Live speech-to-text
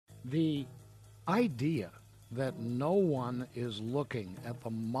The idea that no one is looking at the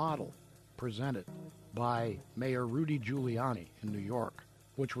model presented by Mayor Rudy Giuliani in New York,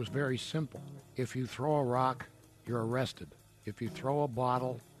 which was very simple. If you throw a rock, you're arrested. If you throw a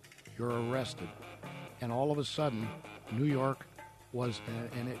bottle, you're arrested. And all of a sudden, New York was,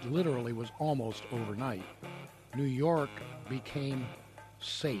 and it literally was almost overnight, New York became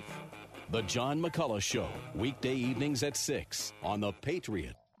safe. The John McCullough Show, weekday evenings at 6 on The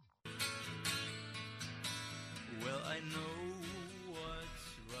Patriot. Well, I know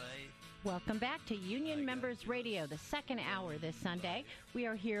what's right. Welcome back to Union Members Radio, the second hour this Sunday. We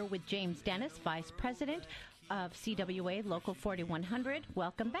are here with James Dennis, Vice President of CWA Local 4100.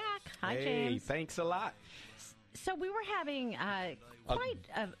 Welcome back. Hi, James. Thanks a lot. So we were having quite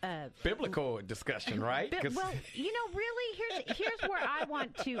a biblical discussion, right? Well, really, here's where I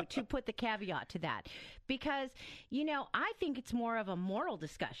want to put the caveat to that, because I think it's more of a moral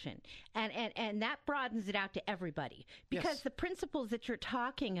discussion, and that broadens it out to everybody, because the principles that you're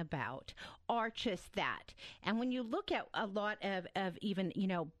talking about are just that. And when you look at a lot of even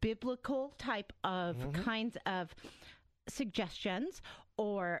biblical type of kinds of suggestions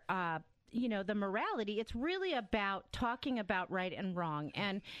or the morality, it's really about talking about right and wrong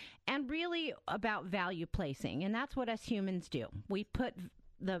and really about value placing. And that's what us humans do. We put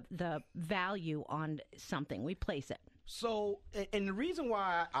the value on something. We place it. So, and the reason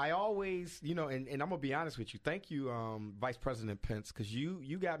why I always, and I'm going to be honest with you. Thank you, Vice President Pence, because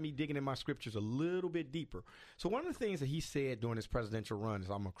you got me digging in my scriptures a little bit deeper. So one of the things that he said during his presidential run is,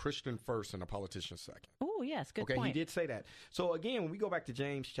 I'm a Christian first and a politician second. Oh, yes, good point. Okay, he did say that. So again, when we go back to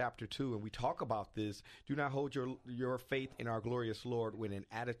James chapter 2 and we talk about this, do not hold your faith in our glorious Lord with an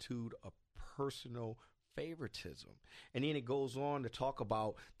attitude of personal favoritism. And then it goes on to talk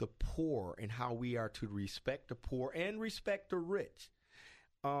about the poor and how we are to respect the poor and respect the rich.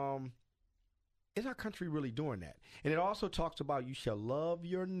 Is our country really doing that? And it also talks about you shall love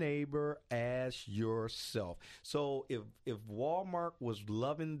your neighbor as yourself. So if Walmart was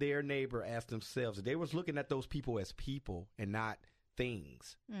loving their neighbor as themselves, if they was looking at those people as people and not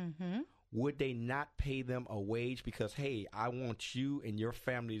things, would they not pay them a wage because, hey, I want you and your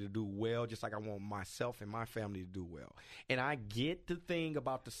family to do well, just like I want myself and my family to do well? And I get the thing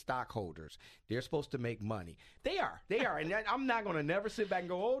about the stockholders. They're supposed to make money. They are. And I'm not going to never sit back and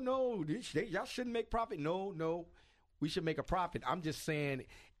go, oh, no, y'all shouldn't make profit. No, we should make a profit. I'm just saying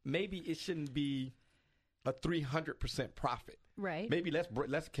maybe it shouldn't be a 300% profit. Right. Maybe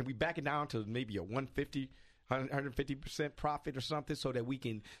can we back it down to maybe a 150% profit or something so that we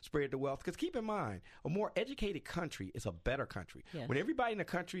can spread the wealth? Because keep in mind, a more educated country is a better country. Yes. When everybody in the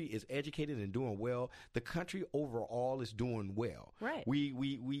country is educated and doing well, the country overall is doing well. Right.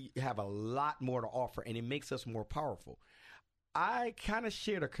 We have a lot more to offer, and it makes us more powerful. I kind of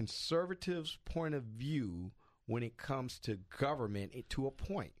share the conservatives' point of view when it comes to government to a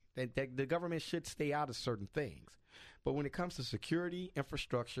point. That the government should stay out of certain things. But when it comes to security,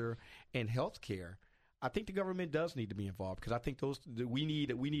 infrastructure, and health care, I think the government does need to be involved, because I think we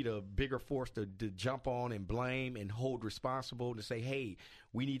need a bigger force to jump on and blame and hold responsible, to say, hey,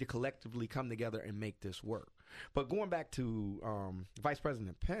 we need to collectively come together and make this work. But going back to Vice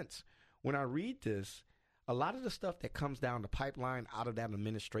President Pence, when I read this, a lot of the stuff that comes down the pipeline out of that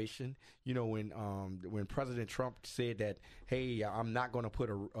administration, when President Trump said that, hey, I'm going to put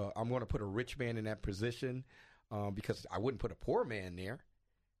a rich man in that position because I wouldn't put a poor man there.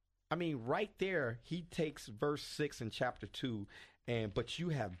 I mean, right there, he takes verse 6 in chapter 2, but you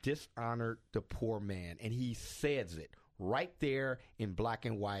have dishonored the poor man. And he says it right there in black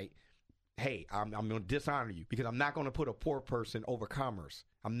and white. Hey, I'm going to dishonor you because I'm not going to put a poor person over commerce.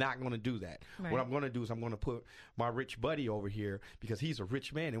 I'm not going to do that. Right. What I'm going to do is I'm going to put my rich buddy over here because he's a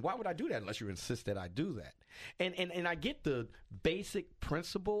rich man. And why would I do that unless you insist that I do that? And I get the basic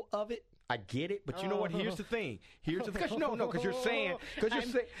principle of it. I get it, but you know what? Here's the thing. Because you're saying,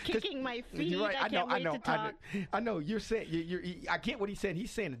 kicking my feet. Right, I can't wait to talk. I know. You're saying. I get what he's saying.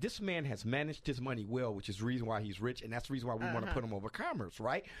 He's saying that this man has managed his money well, which is the reason why he's rich, and that's the reason why we want to put him over commerce,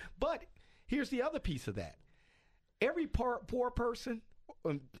 right? But here's the other piece of that. Every poor person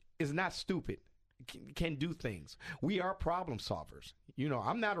is not stupid. Can do things. We are problem solvers.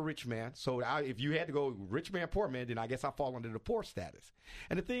 I'm not a rich man, so if you had to go rich man, poor man, then I guess I fall under the poor status.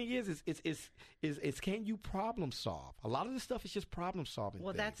 And the thing is can you problem solve? A lot of this stuff is just problem solving.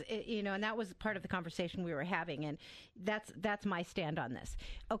 Well, that's and that was part of the conversation we were having, and that's my stand on this.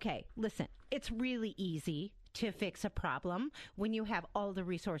 Okay, listen, it's really easy to fix a problem when you have all the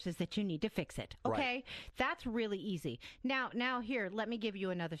resources that you need to fix it. Okay? Right. That's really easy. Now here, let me give you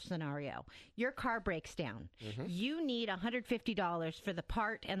another scenario. Your car breaks down. You need $150 for the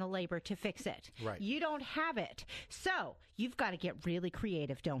part and the labor to fix it. Right. You don't have it. So, you've got to get really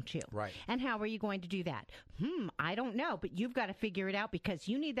creative, don't you? Right. And how are you going to do that? I don't know, but you've got to figure it out because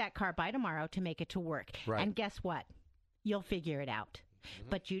you need that car by tomorrow to make it to work. Right. And guess what? You'll figure it out.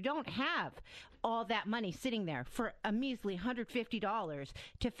 But you don't have all that money sitting there for a measly $150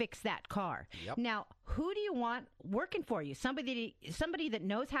 to fix that car. Yep. Now, who do you want working for you? Somebody that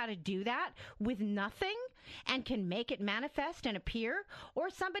knows how to do that with nothing and can make it manifest and appear, or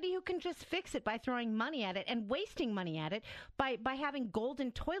somebody who can just fix it by throwing money at it and wasting money at it by having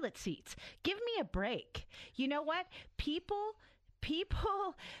golden toilet seats? Give me a break. You know what? People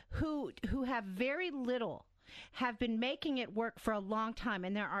who have very little have been making it work for a long time,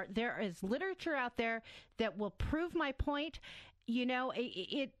 and there is literature out there that will prove my point. You know,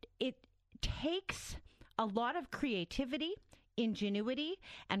 it takes a lot of creativity, ingenuity,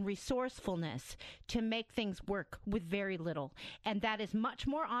 and resourcefulness to make things work with very little, and that is much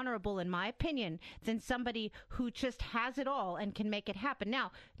more honorable, in my opinion, than somebody who just has it all and can make it happen.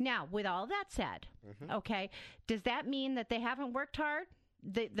 Now, with all that said, okay, does that mean that they haven't worked hard?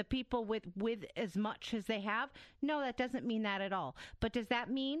 The people with as much as they have? No, that doesn't mean that at all. But does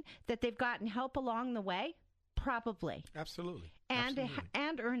that mean that they've gotten help along the way? Probably. Absolutely. And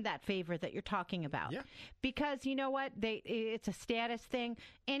earned that favor that you're talking about. Yeah. Because you know what? It's a status thing.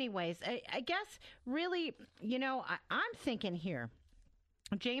 Anyways, I guess really, you know, I'm thinking here,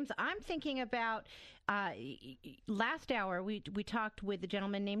 James, I'm thinking about last hour we talked with a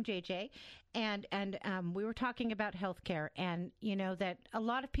gentleman named JJ, and we were talking about healthcare, and you know that a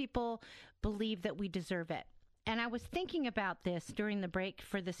lot of people believe that we deserve it. And I was thinking about this during the break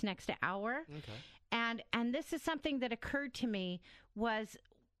for this next hour, and this is something that occurred to me was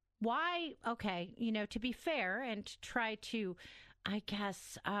why? Okay, you know, to be fair and to try to, I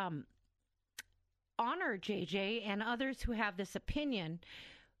guess, honor JJ and others who have this opinion.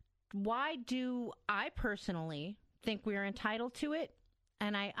 Why do I personally think we're entitled to it?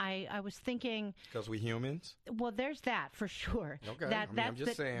 And I was thinking, because we humans. Well, there's that for sure. Okay, That's I'm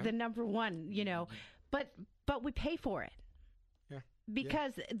just saying. the number one, you know. But we pay for it. Yeah.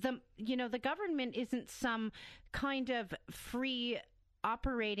 Because the government isn't some kind of free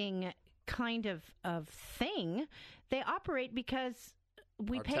operating kind of thing. They operate because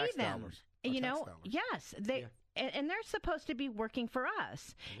we Our pay tax them. dollars. You Our know, tax dollars. yes, they and they're supposed to be working for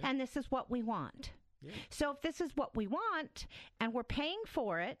us, and this is what we want. Yeah. So if this is what we want and we're paying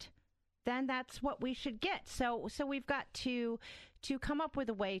for it, then that's what we should get. So we've got to come up with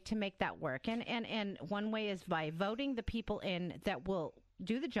a way to make that work. And one way is by voting the people in that will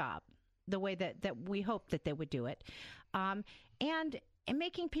do the job the way that we hope that they would do it. And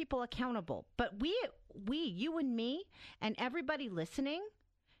making people accountable. But we, you and me and everybody listening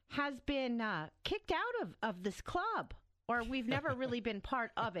has been kicked out of this club, or we've never really been part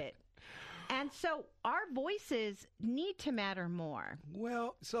of it. And so our voices need to matter more.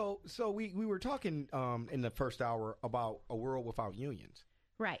 Well, so we were talking in the first hour about a world without unions.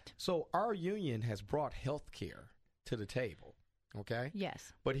 Right. So our union has brought health care to the table, okay?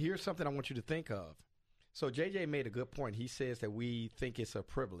 Yes. But here's something I want you to think of. So JJ made a good point. He says that we think it's a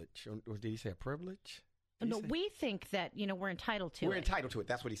privilege. Or did he say a privilege? No, we think that, we're entitled to it. We're entitled to it.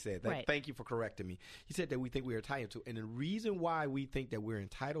 That's what he said. Right. Thank you for correcting me. He said that we think we're entitled to it. And the reason why we think that we're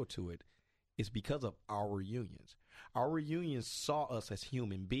entitled to it is because of our unions. Our unions saw us as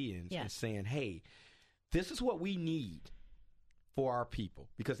human beings and saying, hey, this is what we need for our people,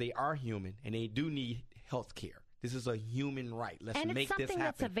 because they are human and they do need health care. This is a human right. Let's make this happen. And it's something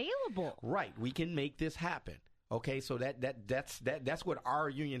that's available. Right. We can make this happen. Okay, so that's what our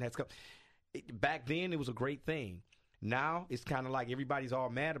union has come. Back then, it was a great thing. Now, it's kind of like everybody's all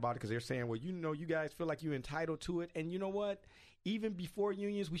mad about it because they're saying, well, you guys feel like you're entitled to it. And you know what? Even before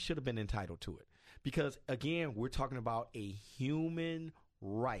unions, we should have been entitled to it. Because, again, we're talking about a human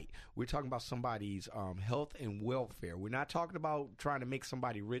right. We're talking about somebody's health and welfare. We're not talking about trying to make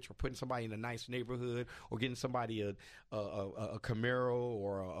somebody rich or putting somebody in a nice neighborhood or getting somebody a Camaro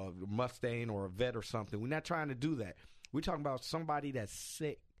or a Mustang or a Vet or something. We're not trying to do that. We're talking about somebody that's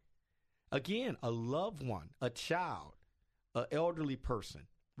sick. Again, a loved one, a child, an elderly person.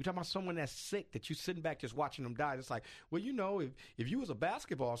 We're talking about someone that's sick that you're sitting back just watching them die. It's like, well, if you was a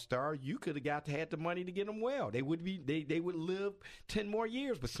basketball star, you could have had the money to get them well. They would live 10 more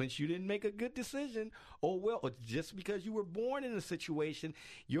years. But since you didn't make a good decision, just because you were born in a situation,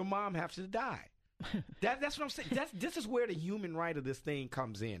 your mom has to die. That's what I'm saying. This is where the human right of this thing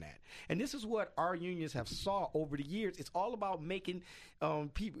comes in at. And this is what our unions have saw over the years. It's all about making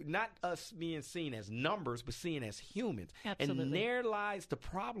people, not us being seen as numbers, but seen as humans. Absolutely. And there lies the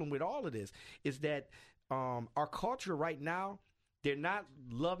problem with all of this, is that our culture right now, they're not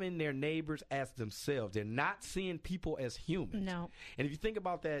loving their neighbors as themselves. They're not seeing people as humans. No. And if you think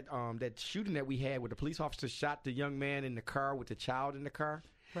about that shooting that we had where the police officer shot the young man in the car with the child in the car,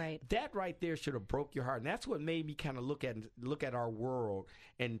 right? That right there should have broke your heart. And that's what made me kind of look at our world,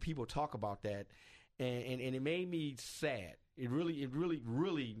 and people talk about that, and it made me sad. It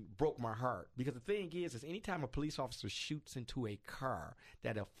really broke my heart, because the thing is anytime a police officer shoots into a car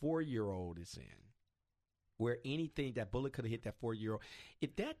that a 4-year-old is in, where anything, that bullet could have hit that 4-year-old.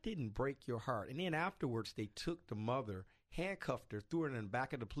 If that didn't break your heart, and then afterwards they took the mother, handcuffed her, threw her in the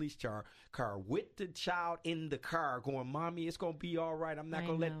back of the police car with the child in the car going, "Mommy, it's going to be all right. I'm not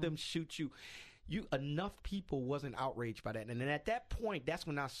going to let them shoot you." Enough people wasn't outraged by that. And then at that point, that's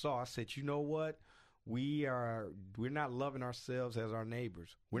when I said, you know what? We're not loving ourselves as our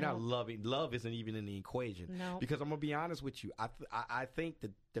neighbors. We're not loving. Love isn't even in the equation. No. Because I'm gonna be honest with you. I think that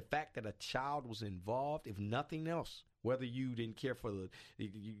the fact that a child was involved, if nothing else, whether you didn't care for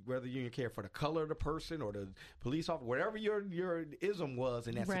whether you didn't care for the color of the person or the police officer, whatever your ism was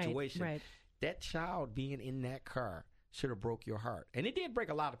in that situation, that child being in that car should have broke your heart. And it did break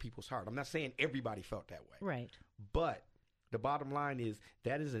a lot of people's heart. I'm not saying everybody felt that way. Right. But the bottom line is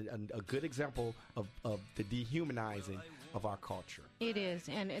that is a good example of the dehumanizing of our culture. It is,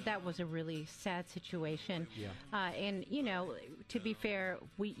 and that was a really sad situation. Yeah. And, to be fair,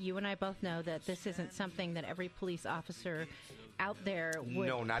 you and I both know that this isn't something that every police officer out there would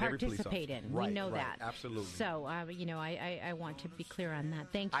participate in. Right, we know right, that. Absolutely. So, I want to be clear on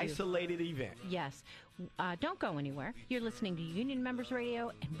that. Thank you. Isolated event. Yes. Don't go anywhere. You're listening to Union Members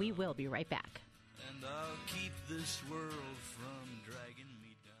Radio, and we will be right back. And I'll keep this world from dragging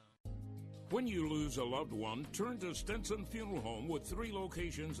me down. When you lose a loved one, turn to Stinson Funeral Home with 3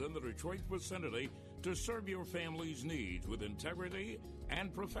 locations in the Detroit vicinity to serve your family's needs with integrity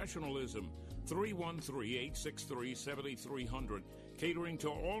and professionalism. 313-863-7300. Catering to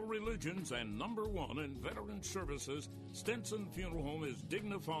all religions and #1 in veteran services, Stinson Funeral Home is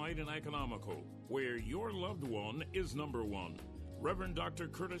dignified and economical, where your loved one is #1. Reverend Dr.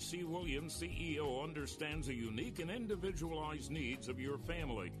 Curtis C. Williams, CEO, understands the unique and individualized needs of your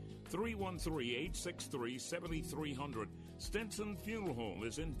family. 313-863-7300. Stinson Funeral Home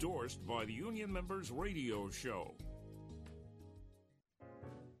is endorsed by the Union Members Radio Show.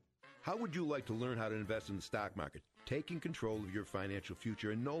 How would you like to learn how to invest in the stock market, taking control of your financial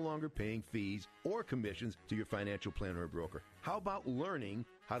future and no longer paying fees or commissions to your financial planner or broker? How about learning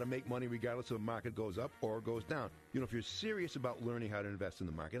how to make money regardless if the market goes up or goes down? If you're serious about learning how to invest in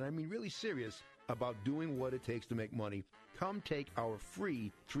the market, I mean really serious about doing what it takes to make money, come take our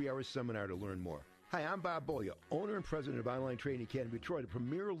free 3-hour seminar to learn more. Hi, I'm Bob Bolia, owner and president of Online Trading Academy Detroit, a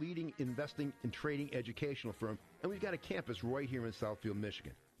premier leading investing and trading educational firm, and we've got a campus right here in Southfield,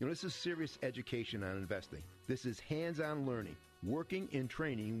 Michigan. This is serious education on investing. This is hands-on learning, working and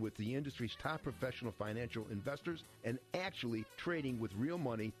training with the industry's top professional financial investors and actually trading with real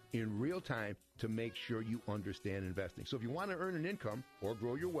money in real time to make sure you understand investing. So if you want to earn an income or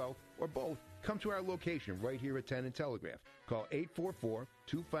grow your wealth or both, come to our location right here at 10 and Telegraph. Call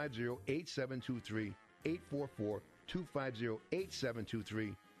 844-250-8723,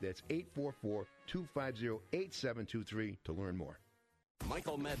 844-250-8723. That's 844-250-8723 to learn more.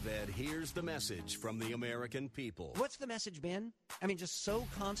 Michael Medved hears the message from the American people. What's the message been? I mean, just so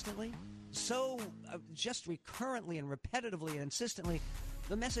constantly, so just recurrently and repetitively and insistently,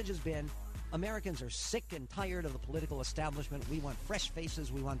 the message has been Americans are sick and tired of the political establishment. We want fresh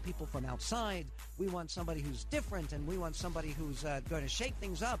faces. We want people from outside. We want somebody who's different, and we want somebody who's going to shake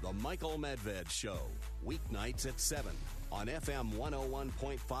things up. The Michael Medved Show, weeknights at 7 on FM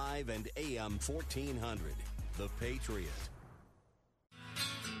 101.5 and AM 1400. The Patriot.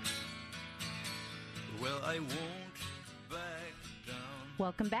 Well, I won't back down.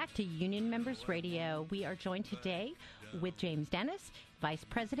 Welcome back to Union Members Radio. We are joined today with James Dennis, Vice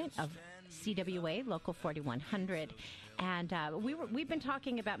President of CWA Local 4100. And we've been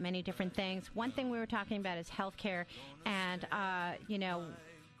talking about many different things. One thing we were talking about is healthcare and,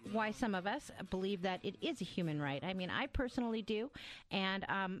 why some of us believe that it is a human right. I mean, I personally do. And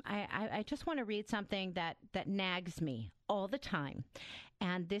I just want to read something that nags me all the time.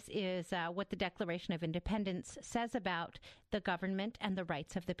 And this is what the Declaration of Independence says about the government and the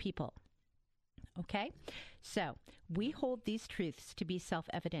rights of the people. Okay? So, we hold these truths to be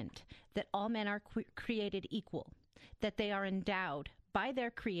self-evident, that all men are created equal, that they are endowed by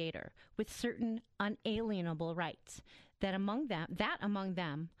their Creator with certain unalienable rights. That among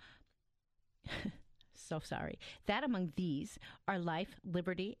them, so sorry, that among these are life,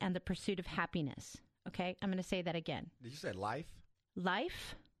 liberty, and the pursuit of happiness. Okay, I'm going to say that again. Did you say life?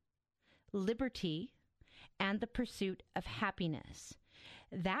 Life, liberty, and the pursuit of happiness.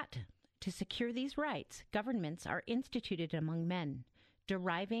 That, to secure these rights, governments are instituted among men,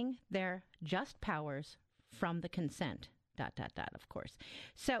 deriving their just powers from the consent, ... of course.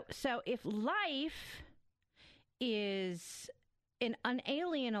 So if life is an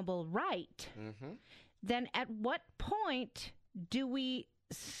unalienable right, then at what point do we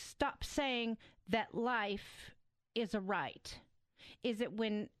stop saying that life is a right? Is it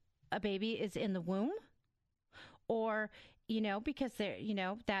when a baby is in the womb? Or, because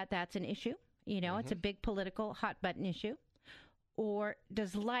that's an issue, it's a big political hot button issue. Or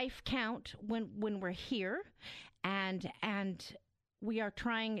does life count when we're here and we are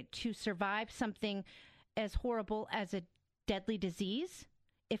trying to survive something as horrible as a deadly disease?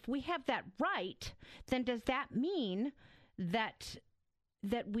 If we have that right, then does that mean that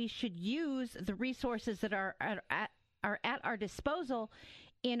we should use the resources that are at our disposal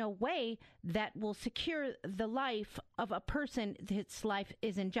in a way that will secure the life of a person that's life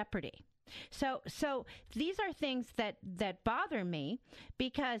is in jeopardy? So these are things that bother me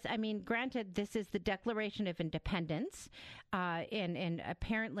because, granted, this is the Declaration of Independence, and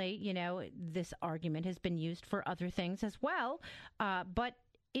apparently, this argument has been used for other things as well. But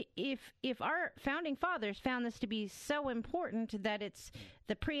if our founding fathers found this to be so important that it's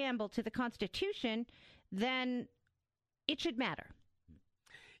the preamble to the Constitution, then it should matter.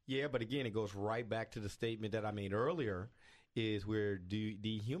 Yeah, but again, it goes right back to the statement that I made earlier. Is we're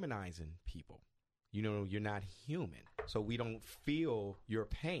dehumanizing people. You're not human. So we don't feel your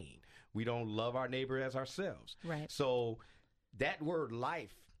pain. We don't love our neighbor as ourselves. Right. So that word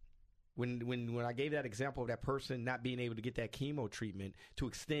life, when I gave that example of that person not being able to get that chemo treatment to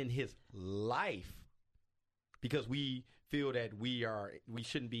extend his life because we feel that we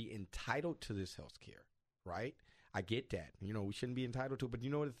shouldn't be entitled to this health care, right? I get that. We shouldn't be entitled to it. But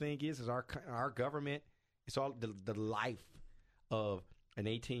the thing is our government, it's all the life of an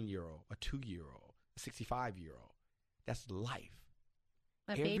 18-year-old, a 2-year-old, a 65-year-old. That's life.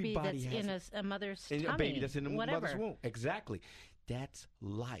 Baby that's in a mother's tummy. A baby that's in the whatever. Mother's womb. Exactly. That's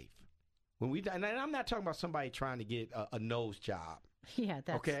life. And I'm not talking about somebody trying to get a nose job. Yeah,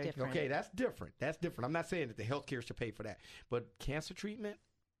 that's different. Okay, that's different. I'm not saying that the healthcare should pay for that. But cancer treatment,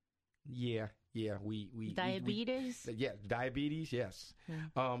 yeah, we diabetes. Diabetes, yes.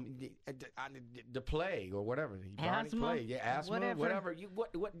 Yeah. The plague or whatever, asthma, plague, asthma, whatever.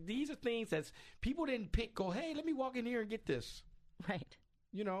 What? These are things that people didn't pick. Go, hey, let me walk in here and get this. Right.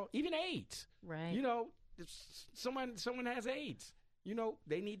 Even AIDS. Right. If someone has AIDS.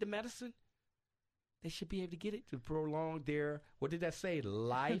 They need the medicine. They should be able to get it to prolong their. What did that say?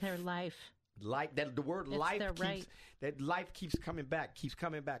 Life. Their life. Like that, the word it's life keeps right. That life keeps coming back,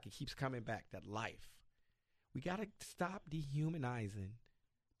 it keeps coming back. That life, we got to stop dehumanizing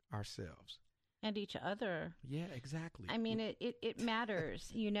ourselves and each other. Yeah, exactly. It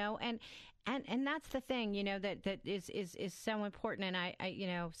matters, and that's the thing, that is so important. And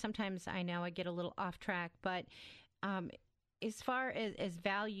I sometimes I know I get a little off track, but as far as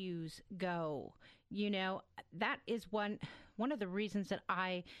values go, that is one of the reasons that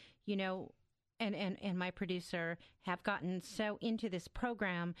I, and my producer have gotten so into this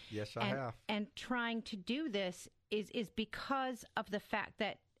program. Yes, I have. And trying to do this is because of the fact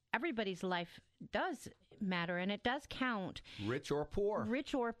that everybody's life does matter and it does count. Rich or poor.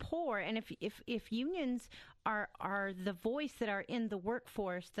 And if unions are the voice that are in the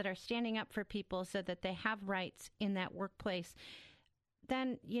workforce, that are standing up for people so that they have rights in that workplace,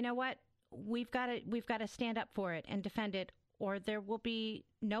 then you know what? We've got to stand up for it and defend it, or there will be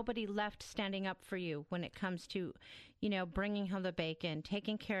nobody left standing up for you when it comes to, bringing home the bacon,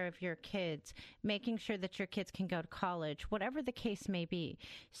 taking care of your kids, making sure that your kids can go to college, whatever the case may be.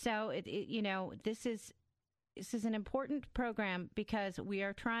 So, this is an important program because we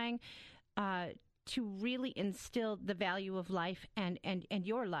are trying to really instill the value of life and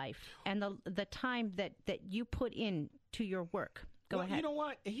your life and the time that you put into your work. Go ahead. You know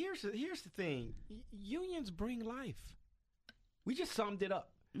what? Here's the thing. Unions bring life. We just summed it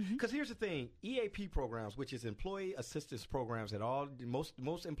up. Because here's the thing. EAP programs, which is employee assistance programs that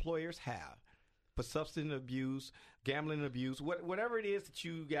most employers have for substance abuse, gambling abuse, whatever it is that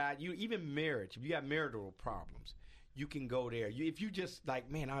you got, even marriage, if you got marital problems, you can go there. If you just like,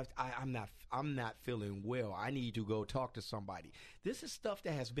 man, I'm not feeling well, I need to go talk to somebody. This is stuff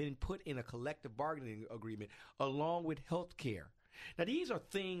that has been put in a collective bargaining agreement along with health care. Now, these are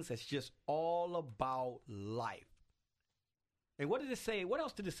things that's just all about life. And what did it say? What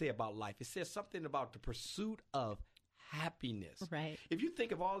else did it say about life? It says something about the pursuit of happiness. Right. If you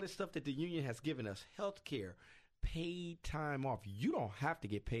think of all this stuff that the union has given us, health care, paid time off, you don't have to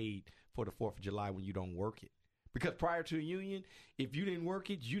get paid for the 4th of July when you don't work it. Because prior to the union, if you didn't work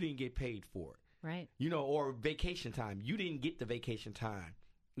it, you didn't get paid for it. Right. Or vacation time. You didn't get the vacation time.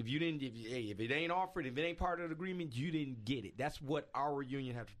 If it ain't offered, if it ain't part of the agreement, you didn't get it. That's what our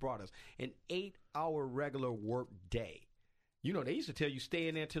union has brought us. An 8-hour regular work day. They used to tell you stay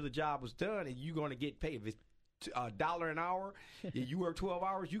in there until the job was done and you're going to get paid. If it's $1 an hour, if you work 12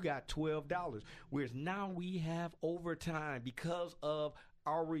 hours, you got $12. Whereas now we have overtime because of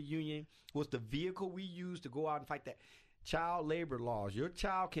our union was the vehicle we used to go out and fight that child labor laws. Your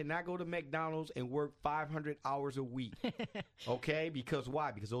child cannot go to McDonald's and work 500 hours a week. Okay? Because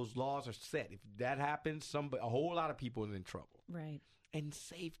why? Because those laws are set. If that happens, a whole lot of people are in trouble. Right. And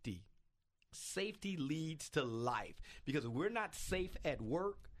safety. Safety leads to life. Because if we're not safe at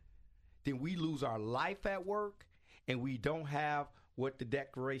work, then we lose our life at work, and we don't have what the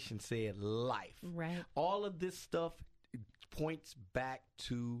Declaration said, life. Right. All of this stuff points back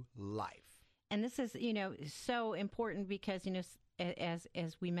to life. And this is, so important because,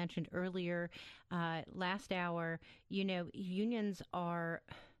 as we mentioned earlier, last hour, unions are,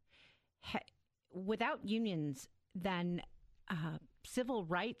 without unions, then civil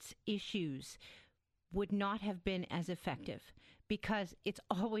rights issues would not have been as effective because it's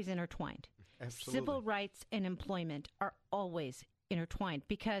always intertwined. Absolutely. Civil rights and employment are always intertwined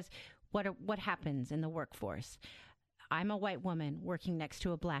because what happens in the workforce? I'm a white woman working next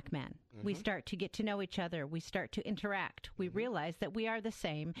to a black man. Mm-hmm. We start to get to know each other. We start to interact. We realize that we are the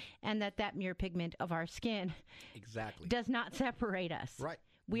same and that mere pigment of our skin does not separate us. Right.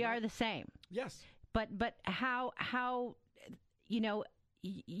 We are the same. Yes. But how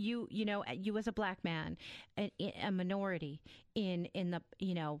you as a black man, a minority in the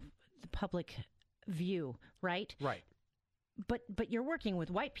the public view, right? Right. But you're working with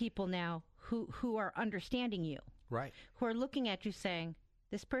white people now who are understanding you. Right. Who are looking at you saying,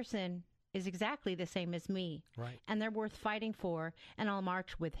 this person is exactly the same as me. Right. And they're worth fighting for, and I'll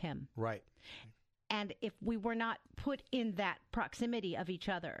march with him. Right. And if we were not put in that proximity of each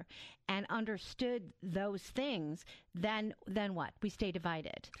other and understood those things, then what? We stay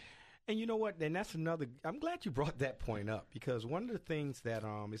divided. And you know what? And that's I'm glad you brought that point up because one of the things that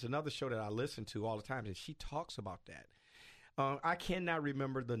is another show that I listen to all the time, and she talks about that. I cannot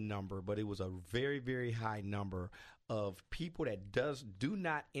remember the number, but it was a very, very high number of people that do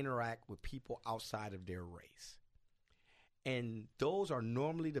not interact with people outside of their race. And those are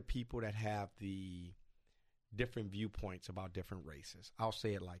normally the people that have the different viewpoints about different races. I'll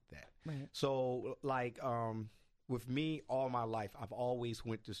say it like that. Right. So, with me, all my life, I've always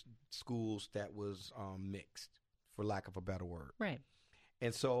went to schools that was mixed, for lack of a better word. Right.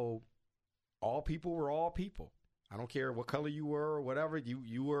 And so all people were all people. I don't care what color you were or whatever,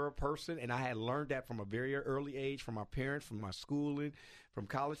 you were a person. And I had learned that from a very early age from my parents, from my schooling, from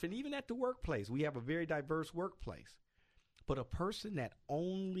college, and even at the workplace. We have a very diverse workplace. But a person that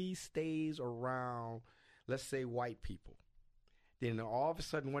only stays around, let's say, white people, then all of a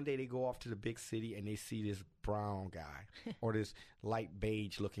sudden one day they go off to the big city and they see this brown guy or this light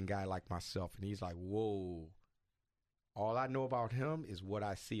beige looking guy like myself. And he's like, whoa, all I know about him is what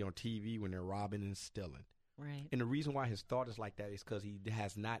I see on TV when they're robbing and stealing. Right. And the reason why his thought is like that is because he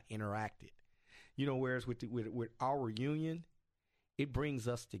has not interacted. Whereas with our union, it brings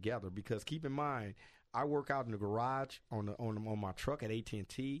us together because keep in mind, I work out in the garage on my truck at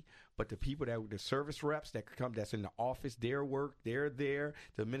AT&T, but the people the service reps that's in the office, they're there.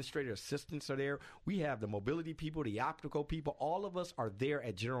 The administrative assistants are there. We have the mobility people, the optical people. All of us are there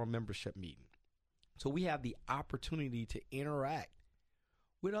at general membership meeting. So we have the opportunity to interact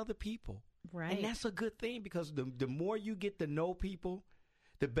with other people. Right. And that's a good thing because the more you get to know people,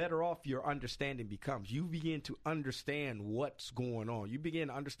 the better off your understanding becomes. You begin to understand what's going on. You begin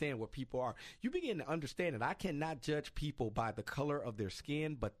to understand what people are. You begin to understand that I cannot judge people by the color of their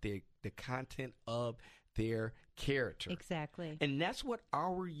skin, but the content of their character. Exactly. And that's what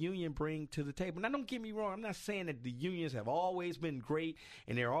our union brings to the table. Now, don't get me wrong. I'm not saying that the unions have always been great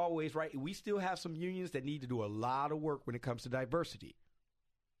and they're always right. We still have some unions that need to do a lot of work when it comes to diversity.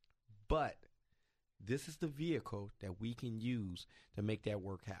 But this is the vehicle that we can use to make that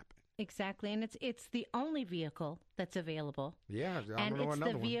work happen. Exactly. And it's the only vehicle that's available. Yeah. And it's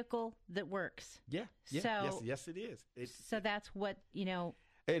the vehicle that works. Yeah. So, yes, it is. So that's what, And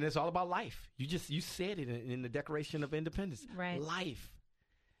it's all about life. You said it in the Declaration of Independence. Right. Life.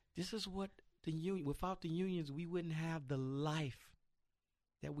 This is what the union, without the unions, we wouldn't have the life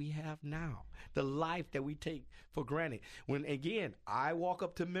that we have now, the life that we take for granted. When, again, I walk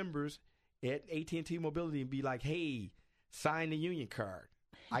up to members at AT&T Mobility and be like, hey, sign the union card.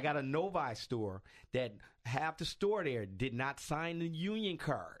 I got a Novi store that half the store there did not sign the union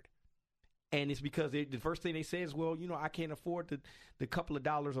card. And it's because the first thing they say is, well, I can't afford the couple of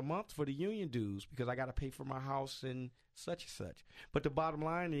dollars a month for the union dues because I got to pay for my house and such and such. But the bottom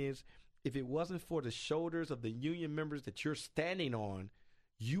line is, if it wasn't for the shoulders of the union members that you're standing on,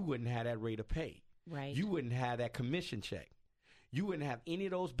 you wouldn't have that rate of pay. Right. You wouldn't have that commission check. You wouldn't have any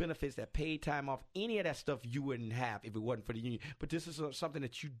of those benefits, that paid time off, any of that stuff you wouldn't have if it wasn't for the union. But this is something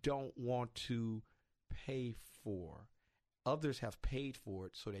that you don't want to pay for. Others have paid for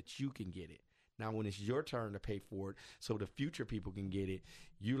it so that you can get it. Now, when it's your turn to pay for it so the future people can get it,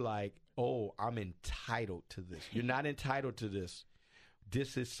 you like, oh, I'm entitled to this. You're not entitled to this.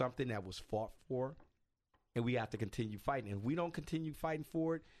 This is something that was fought for, and we have to continue fighting. If we don't continue fighting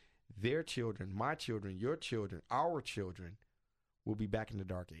for it, their children, my children, your children, our children will be back in the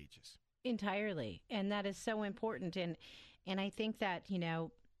dark ages. Entirely. And that is so important. And I think that,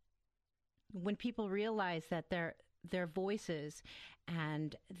 when people realize that their voices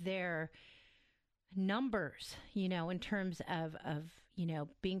and their numbers, in terms of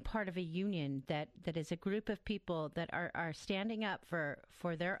being part of a union that is a group of people that are standing up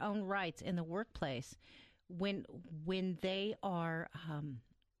for their own rights in the workplace, when they are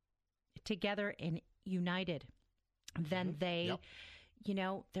together and united, then they,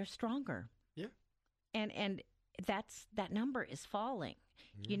 they're stronger. Yeah. And that number is falling.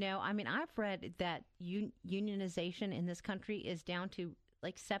 Mm-hmm. I've read that unionization in this country is down to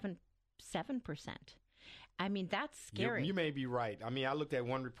like 7%. That's scary. You may be right. I looked at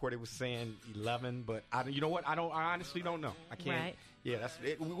one report; it was saying 11, but you know what? I honestly don't know. I can't. Right. Yeah, that's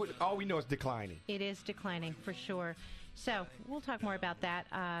it. All we know is declining. It is declining for sure. So we'll talk more about that,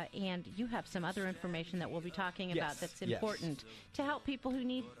 and you have some other information that we'll be talking about that's important to help people who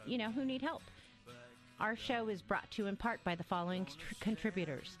need help. Our show is brought to you in part by the following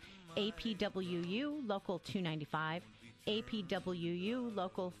contributors: APWU Local 295, APWU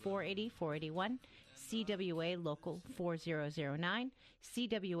Local 480, 481, CWA Local 4009,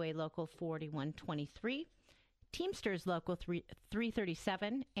 CWA Local 4123, Teamsters Local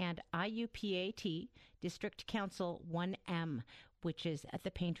 337, and IUPAT District Council 1M, which is at the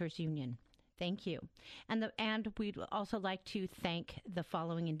Painters Union. Thank you. And we'd also like to thank the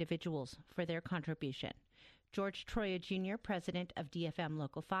following individuals for their contribution: George Troya Jr., President of DFM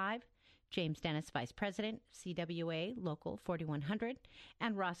Local 5, James Dennis, Vice President, CWA Local 4100,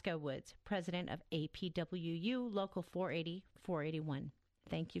 and Roscoe Woods, President of APWU Local 480, 481.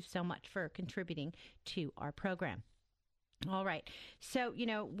 Thank you so much for contributing to our program. All right. So,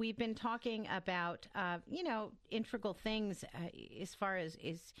 we've been talking about, integral things as far as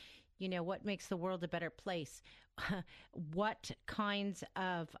what makes the world a better place, what kinds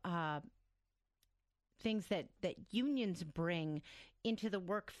of things that unions bring into the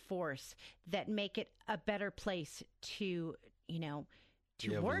workforce that make it a better place to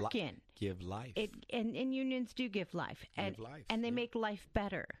work in. Give life. And unions do give life. And they make life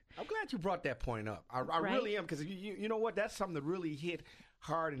better. I'm glad you brought that point up. I Right? really am, because you know what? That's something to really hit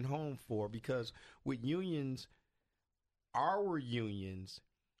hard and home for, because with unions, our unions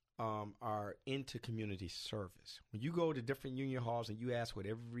are into community service. When you go to different union halls and you ask what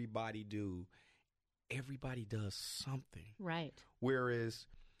everybody do, everybody does something. Right. Whereas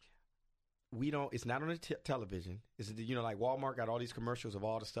we don't, it's not on the television. It's, like Walmart got all these commercials of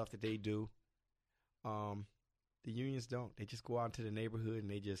all the stuff that they do. The unions don't. They just go out into the neighborhood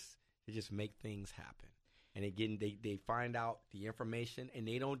and they just make things happen. And again, they find out the information, and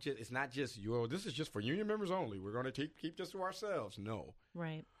they don't just, it's not just, this is just for union members only. We're going to keep this to ourselves. No.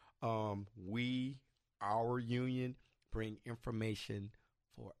 Right. Our union, bring information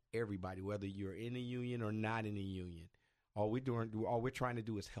for everybody, whether you're in a union or not in a union. All we're trying to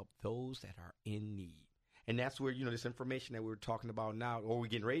do is help those that are in need. And that's where, this information that we're talking about now, or we're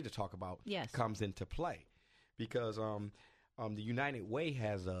getting ready to talk about, comes into play. Because the United Way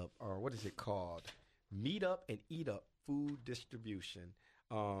has what is it called? Meet Up and Eat Up food distribution.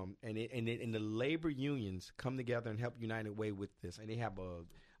 And the labor unions come together and help United Way with this. And they have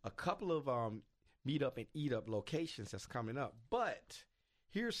a couple of Meet Up and Eat Up locations that's coming up. But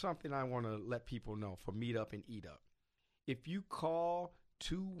here's something I want to let people know for Meet Up and Eat Up. If you call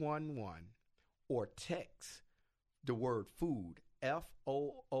 211 or text the word food,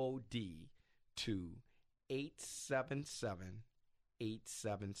 FOOD, to 877-877.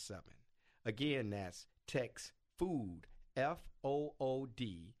 Again, that's text food,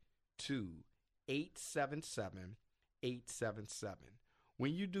 FOOD, to 877-877.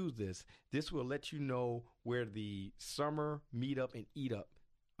 When you do this, this will let you know where the summer meetup and eat up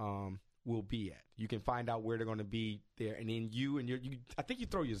will be at. You can find out where they're going to be there, and then I think you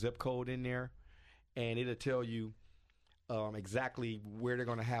throw your zip code in there, and it'll tell you exactly where they're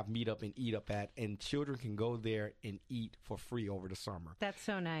going to have meetup and eat up at, and children can go there and eat for free over the summer. That's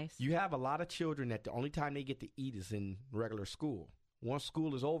so nice. You have a lot of children that the only time they get to eat is in regular school. Once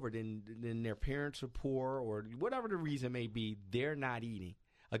school is over, then their parents are poor or whatever the reason may be, they're not eating.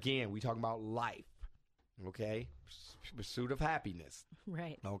 Again, we talking about life, okay? Pursuit of happiness.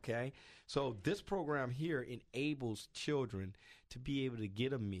 Right. Okay? So this program here enables children to be able to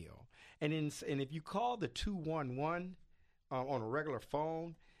get a meal. And if you call the 211 on a regular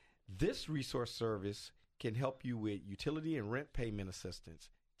phone, this resource service can help you with utility and rent payment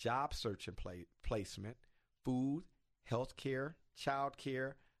assistance, job search and placement, food, health care, child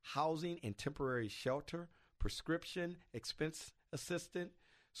care, housing and temporary shelter, prescription expense assistance,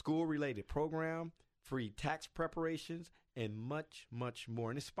 school-related program, free tax preparations, and much, much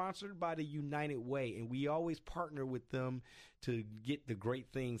more. And it's sponsored by the United Way, and we always partner with them to get the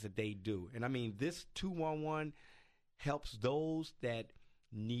great things that they do. And I mean, this 211 helps those that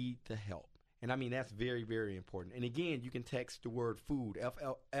need the help. And I mean, that's very, very important. And again, you can text the word food,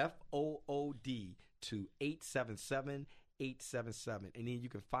 FOOD, to 877-877. And then you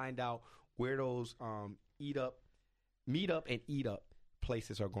can find out where those meetup and eat up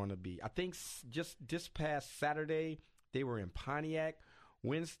places are going to be. I think just this past Saturday, they were in Pontiac.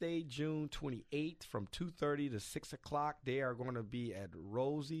 Wednesday, June 28th, from 2:30 to 6 o'clock, they are going to be at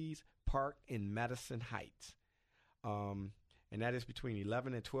Rosie's Park in Madison Heights. And that is between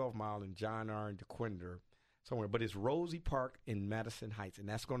 11 and 12 Mile and John R. and DeQuinder somewhere. But it's Rosie Park in Madison Heights, and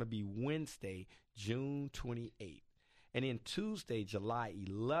that's going to be Wednesday, June 28th. And then Tuesday, July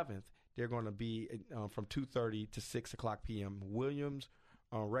 11th, they're going to be from 2:30 to 6 o'clock p.m. Williams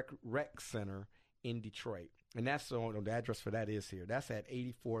Rec Center in Detroit. And that's the address for that is here. That's at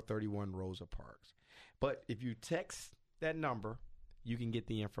 8431 Rosa Parks. But if you text that number, you can get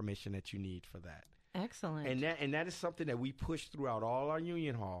the information that you need for that. Excellent. And that is something that we push throughout all our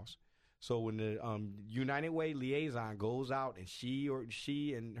union halls. So when the United Way liaison goes out and she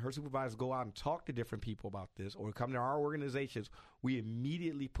and her supervisors go out and talk to different people about this or come to our organizations, we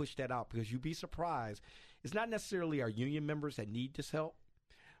immediately push that out because you'd be surprised. It's not necessarily our union members that need this help,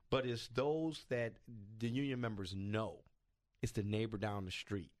 but it's those that the union members know. It's the neighbor down the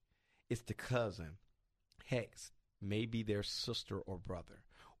street. It's the cousin. Heck, maybe their sister or brother.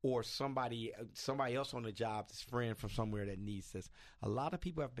 Or somebody else on the job, this friend from somewhere that needs this. A lot of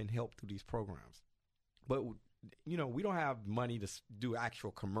people have been helped through these programs. But, we don't have money to do actual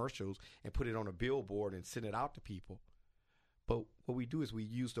commercials and put it on a billboard and send it out to people. But what we do is we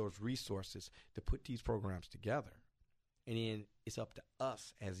use those resources to put these programs together. And then it's up to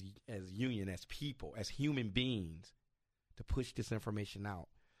us as union, as people, as human beings to push this information out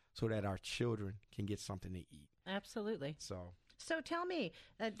so that our children can get something to eat. Absolutely. So tell me,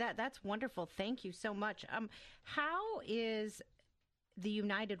 that's wonderful. Thank you so much. How is the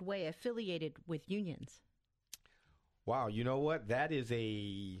United Way affiliated with unions? Wow, you know what? That is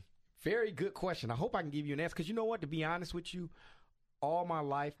a very good question. I hope I can give you an answer because you know what? To be honest with you, all my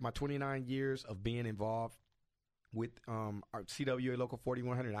life, my 29 years of being involved with our CWA Local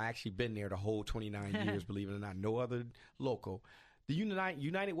 4100, I actually been there the whole 29 years, believe it or not. No other local. The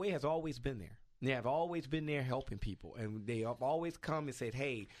United Way has always been there. They have always been there helping people, and they have always come and said,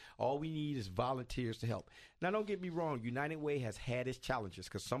 hey, all we need is volunteers to help. Now, don't get me wrong. United Way has had its challenges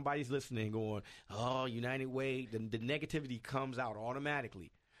because somebody's listening going, oh, United Way, the negativity comes out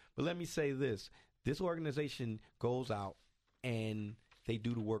automatically. But let me say this. This organization goes out, and they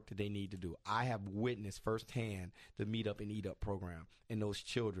do the work that they need to do. I have witnessed firsthand the Meet Up and Eat Up program and those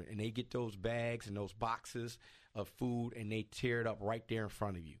children, and they get those bags and those boxes of food, and they tear it up right there in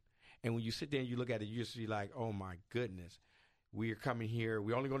front of you. And when you sit there and you look at it, you just be like, oh, my goodness, we are coming here.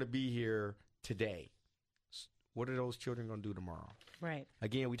 We're only going to be here today. What are those children going to do tomorrow? Right.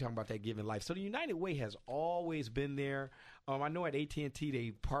 Again, we talking about that giving life. So the United Way has always been there. I know at AT&T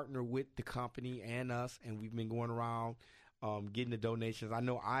they partner with the company and us, and we've been going around getting the donations. I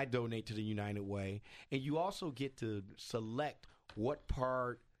know I donate to the United Way. And you also get to select what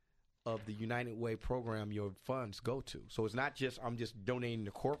part of the United Way program your funds go to. So it's not just I'm just donating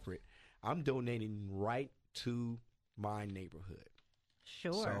to corporate. I'm donating right to my neighborhood.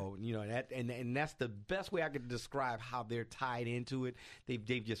 Sure. So, that and that's the best way I could describe how they're tied into it.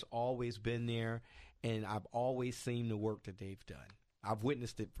 They've just always been there, and I've always seen the work that they've done. I've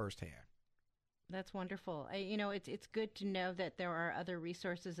witnessed it firsthand. That's wonderful. It's good to know that there are other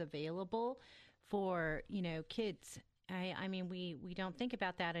resources available for, kids. I mean, we don't think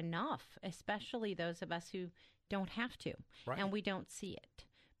about that enough, especially those of us who don't have to, Right. and we don't see it.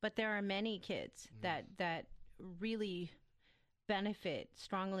 But there are many kids that really benefit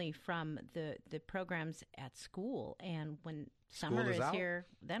strongly from the programs at school. And when summer is here,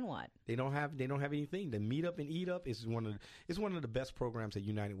 then what? They don't have anything. The Meet Up and Eat Up is one of the best programs that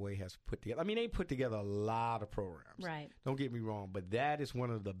United Way has put together. I mean, they put together a lot of programs. Right. Don't get me wrong, but that is one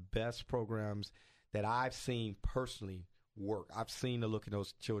of the best programs that I've seen personally work. I've seen the look in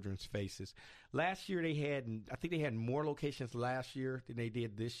those children's faces. Last year I think they had more locations last year than they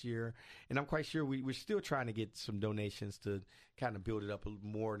did this year, and I'm quite sure we're still trying to get some donations to kind of build it up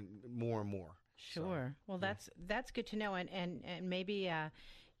more and more. Sure. So, well, that's good to know, and maybe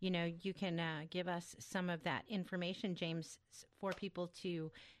you can give us some of that information, James, for people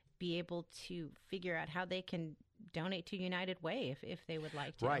to be able to figure out how they can donate to United Way if they would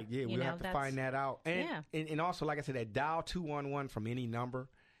like to. Right, yeah, we'll have to find that out. And also, like I said, that dial 211 from any number,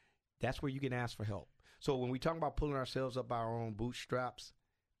 that's where you can ask for help. So when we talk about pulling ourselves up by our own bootstraps,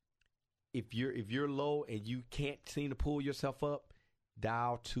 if you're low and you can't seem to pull yourself up,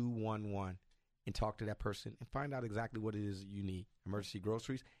 dial 211 and talk to that person and find out exactly what it is that you need. Emergency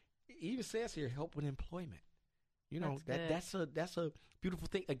groceries. It even says here, help with employment. That's a beautiful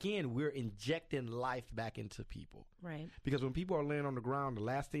thing. Again, we're injecting life back into people. Right. Because when people are laying on the ground, the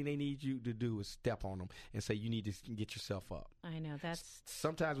last thing they need you to do is step on them and say, you need to get yourself up. I know.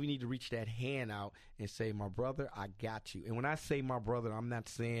 Sometimes we need to reach that hand out and say, my brother, I got you. And when I say my brother, I'm not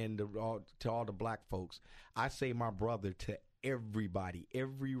saying to all the black folks. I say my brother to everybody,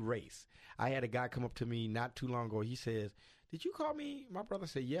 every race. I had a guy come up to me not too long ago. He says, did you call me my brother? I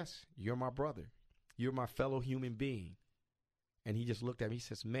said, yes, you're my brother. You're my fellow human being. And he just looked at me. He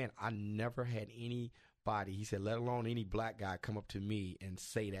says, man, I never had anybody, he said, let alone any black guy come up to me and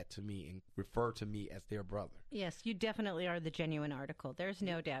say that to me and refer to me as their brother. Yes, you definitely are the genuine article. There's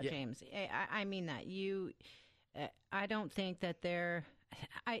no doubt, James. I mean that. I don't think that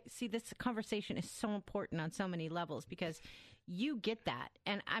I see this conversation is so important on so many levels because you get that.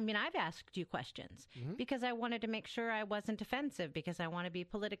 And I mean, I've asked you questions because I wanted to make sure I wasn't offensive because I want to be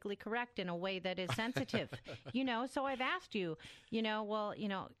politically correct in a way that is sensitive, so I've asked you,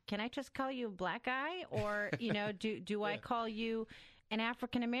 can I just call you a black guy or, do I call you an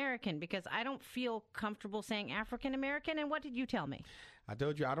African American because I don't feel comfortable saying African American. And what did you tell me? I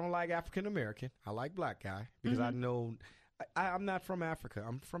told you I don't like African American. I like black guy because I know I'm not from Africa.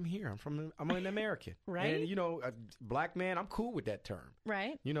 I'm from here. I'm an American. Right. And, a black man, I'm cool with that term.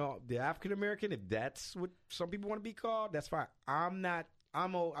 Right. The African American, if that's what some people want to be called, that's fine. Call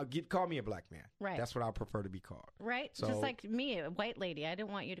me a black man. Right. That's what I prefer to be called. Right. So, just like me, a white lady. I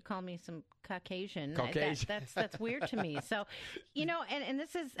didn't want you to call me some Caucasian. That's weird to me. So, and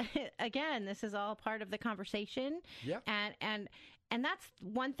this is, again, this is all part of the conversation. Yeah. And that's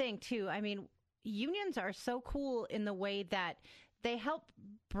one thing too. I mean, unions are so cool in the way that they help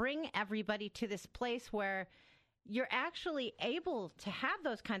bring everybody to this place where you're actually able to have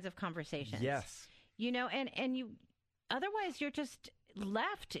those kinds of conversations. Yes. And you, otherwise you're just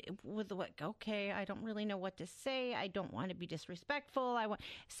left with okay, I don't really know what to say. I don't want to be disrespectful.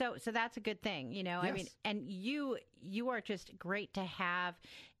 So that's a good thing, Yes. I mean, and you are just great to have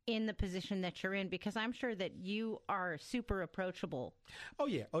in the position that you're in because I'm sure that you are super approachable. Oh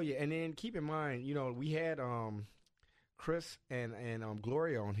yeah. And then keep in mind, we had Chris and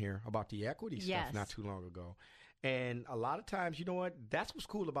Gloria on here about the equity stuff not too long ago. And a lot of times, you know what? That's what's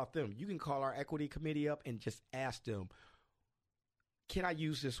cool about them. You can call our equity committee up and just ask them, can I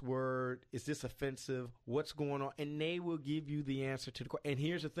use this word? Is this offensive? What's going on? And they will give you the answer to the question. And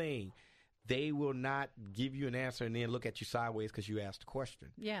here's the thing. They will not give you an answer and then look at you sideways because you asked a question.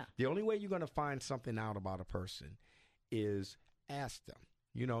 Yeah. The only way you're going to find something out about a person is ask them.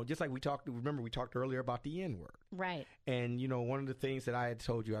 Just like we talked earlier about the N-word. Right. And, one of the things that I had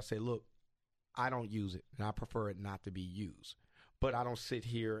told you, I said, look, I don't use it and I prefer it not to be used. But I don't sit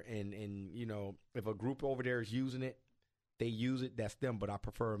here and if a group over there is using it, they use it, that's them. But I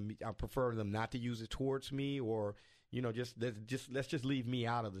prefer them not to use it towards me or let's just leave me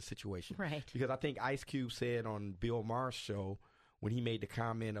out of the situation. Right. Because I think Ice Cube said on Bill Maher's show when he made the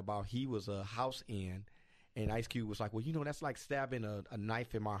comment about he was a house in, and Ice Cube was like, well, that's like stabbing a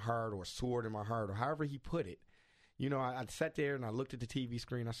knife in my heart or a sword in my heart or however he put it. I sat there and I looked at the TV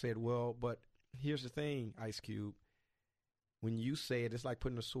screen. I said, well, but here's the thing, Ice Cube. When you say it, it's like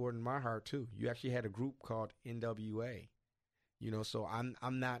putting a sword in my heart too. You actually had a group called NWA. So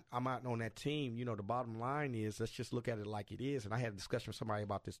I'm not on that team. The bottom line is let's just look at it like it is. And I had a discussion with somebody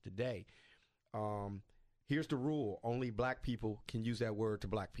about this today. Here's the rule. Only black people can use that word to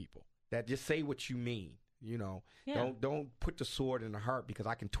black people. that just say what you mean. Don't put the sword in the heart, because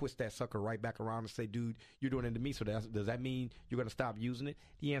I can twist that sucker right back around and say, dude, you're doing it to me. So does that mean you're going to stop using it?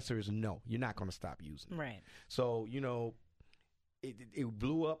 The answer is no. You're not going to stop using it. Right. So, it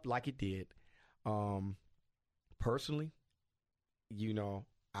blew up like it did. Personally,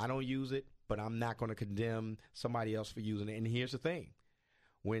 I don't use it, but I'm not going to condemn somebody else for using it. And here's the thing.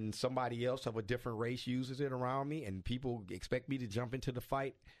 When somebody else of a different race uses it around me and people expect me to jump into the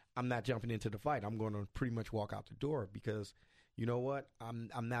fight, I'm not jumping into the fight. I'm going to pretty much walk out the door, because you know what?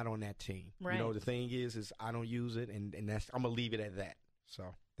 I'm not on that team. Right. The thing is I don't use it, and that's, I'm going to leave it at that.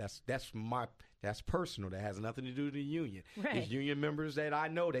 So that's personal. That has nothing to do with the union. Right. There's union members that I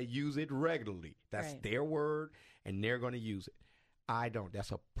know that use it regularly. That's their word, and they're going to use it. I don't.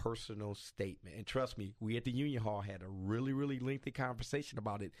 That's a personal statement. And trust me, we at the Union Hall had a really, really lengthy conversation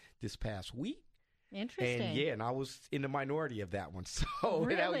about it this past week. Interesting. And I was in the minority of that one. So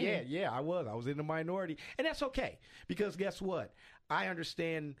really? I was in the minority. And that's okay, because guess what? I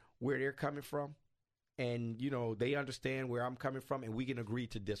understand where they're coming from, and they understand where I'm coming from, and we can agree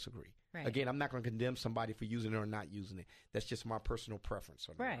to disagree. Right. Again, I'm not going to condemn somebody for using it or not using it. That's just my personal preference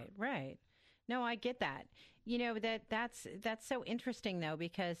on that. Right. No, I get that. That's so interesting, though,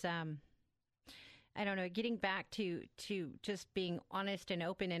 because I don't know, getting back to just being honest and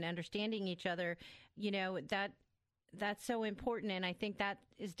open and understanding each other, that's so important. And I think that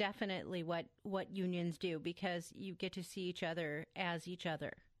is definitely what unions do, because you get to see each other as each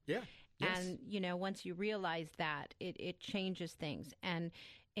other. Yeah. Yes. And, once you realize that, it changes things, and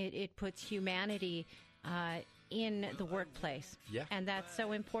it puts humanity in the workplace. Yeah. And that's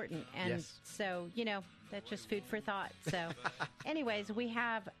so important. And so, that's just food for thought. So anyways, we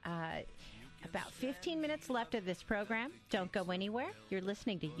have about 15 minutes left of this program. Don't go anywhere. You're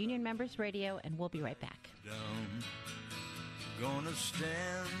listening to Union Members Radio, and we'll be right back. Gonna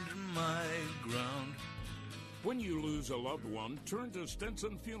stand my ground. When you lose a loved one, turn to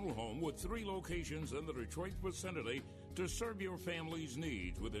Stinson Funeral Home with 3 locations in the Detroit vicinity to serve your family's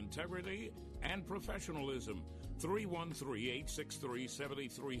needs with integrity and professionalism.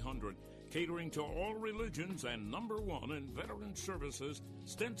 313-863-7300. Catering to all religions and #1 in veteran services,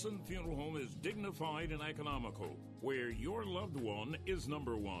 Stinson Funeral Home is dignified and economical, where your loved one is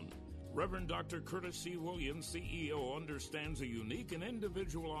 #1. Reverend Dr. Curtis C. Williams, CEO, understands the unique and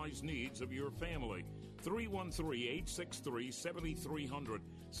individualized needs of your family. 313-863-7300.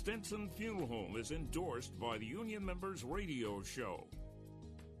 Stinson Funeral Home is endorsed by the Union Members Radio Show.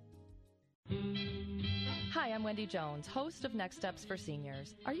 Hi, I'm Wendy Jones, host of Next Steps for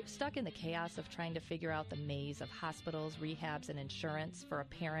Seniors. Are you stuck in the chaos of trying to figure out the maze of hospitals, rehabs, and insurance for a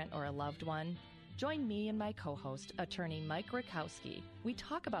parent or a loved one? Join me and my co-host, attorney Mike Rakowski. We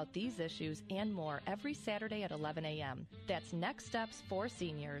talk about these issues and more every Saturday at 11 a.m. That's Next Steps for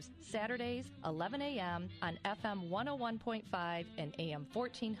Seniors, Saturdays, 11 a.m. on FM 101.5 and AM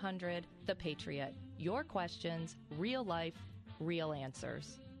 1400, The Patriot. Your questions, real life, real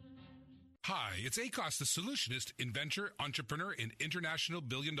answers. Hi, it's ACOS, the solutionist, inventor, entrepreneur, and international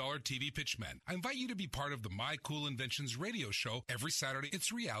billion-dollar TV pitchman. I invite you to be part of the My Cool Inventions radio show every Saturday.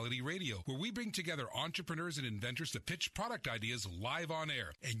 It's reality radio, where we bring together entrepreneurs and inventors to pitch product ideas live on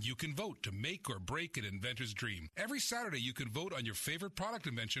air. And you can vote to make or break an inventor's dream. Every Saturday, you can vote on your favorite product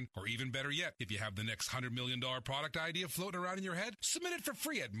invention, or even better yet, if you have the next $100 million product idea floating around in your head, submit it for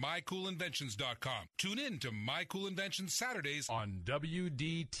free at mycoolinventions.com. Tune in to My Cool Inventions Saturdays on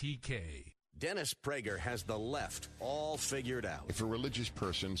WDTK. Dennis Prager has the left all figured out. If a religious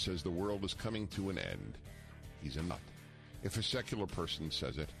person says the world is coming to an end, he's a nut. If a secular person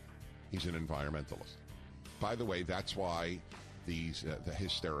says it, he's an environmentalist. By the way, that's why the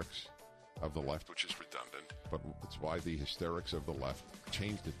hysterics of the left, which is redundant, but it's why the hysterics of the left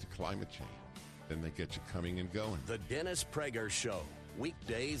changed it to climate change. Then they get you coming and going. The Dennis Prager Show,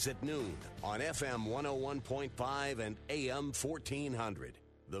 weekdays at noon on FM 101.5 and AM 1400.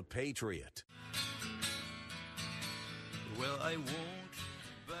 The Patriot. Well, I won't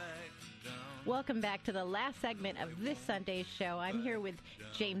back down. Welcome back to the last segment of this Sunday's show. I'm here with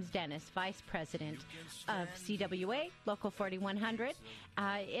James Dennis, Vice President of CWA, Local 4100.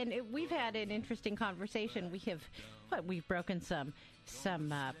 And we've had an interesting conversation. We've broken some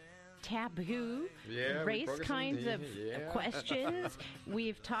taboo, race kinds of questions.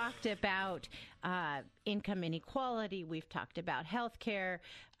 We've talked about income inequality. We've talked about health care.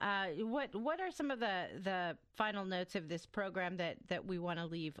 What are some of the final notes of this program that we want to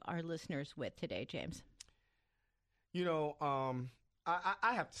leave our listeners with today, James? I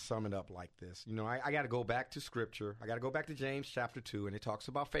have to sum it up like this. I got to go back to Scripture. I got to go back to James chapter 2, and it talks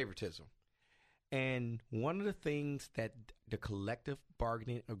about favoritism. And one of the things that the collective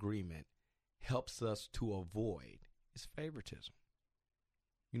bargaining agreement helps us to avoid is favoritism.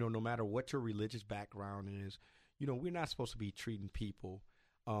 No matter what your religious background is, we're not supposed to be treating people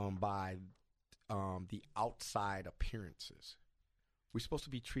by the outside appearances. We're supposed to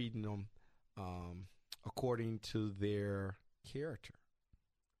be treating them according to their character.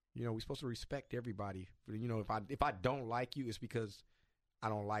 We're supposed to respect everybody. If I don't like you, it's because I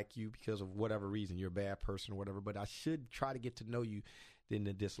don't like you because of whatever reason. You're a bad person or whatever. But I should try to get to know you than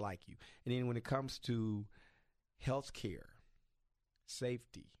to dislike you. And then when it comes to health care,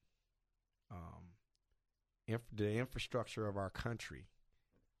 safety, the infrastructure of our country,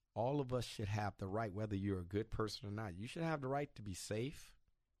 all of us should have the right, whether you're a good person or not, you should have the right to be safe.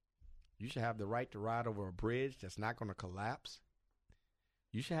 You should have the right to ride over a bridge that's not going to collapse.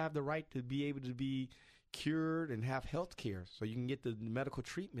 You should have the right to be able to be cured and have health care so you can get the medical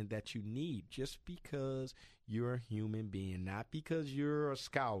treatment that you need just because you're a human being, not because you're a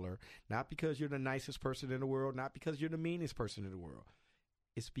scholar, not because you're the nicest person in the world, not because you're the meanest person in the world.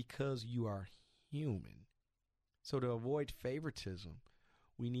 It's because you are human. So to avoid favoritism,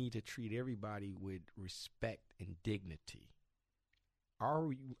 we need to treat everybody with respect and dignity.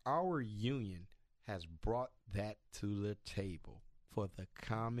 Our union has brought that to the table for the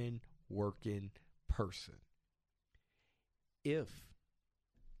common working person. If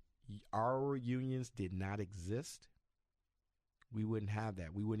our unions did not exist, we wouldn't have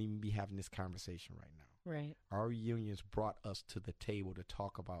that. We wouldn't even be having this conversation right now. Right. Our unions brought us to the table to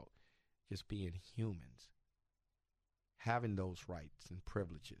talk about just being humans, having those rights and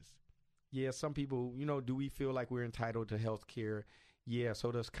privileges. Yeah, some people, do we feel like we're entitled to health care? Yeah,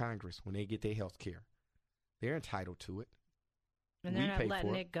 so does Congress when they get their health care. They're entitled to it. And they're not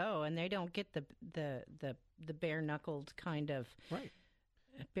letting it go, and they don't get the bare-knuckled kind of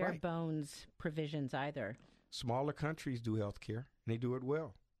bare-bones provisions either. Smaller countries do health care, and they do it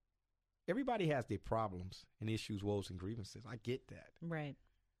well. Everybody has their problems and issues, woes, and grievances. I get that. Right.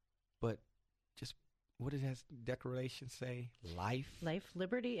 But just what does that declaration say? Life,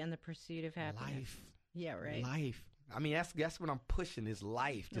 liberty, and the pursuit of happiness. Life. Yeah, right. Life. I mean, that's what I'm pushing is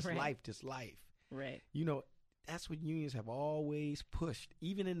life. Just right. life, just life. Right. That's what unions have always pushed,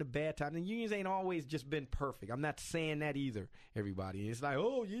 even in the bad times. And unions ain't always just been perfect. I'm not saying that either, everybody. It's like,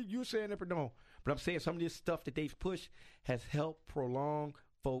 oh, you're saying that, but no. But I'm saying some of this stuff that they've pushed has helped prolong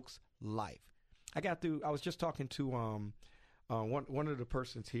folks' life. I was just talking to one of the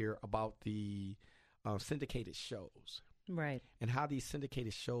persons here about the syndicated shows. Right. And how these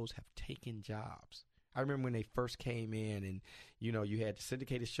syndicated shows have taken jobs. I remember when they first came in and, you had the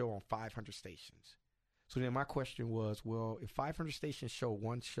syndicated show on 500 stations. So then my question was, well, if 500 stations show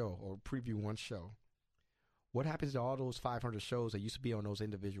one show or preview one show, what happens to all those 500 shows that used to be on those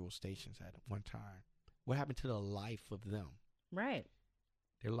individual stations at one time? What happened to the life of them? Right.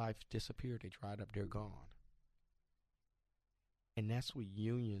 Their life disappeared. They dried up. They're gone. And that's what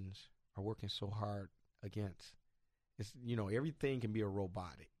unions are working so hard against. It's, everything can be a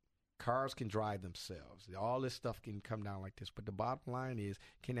robotic. Cars can drive themselves. All this stuff can come down like this. But the bottom line is,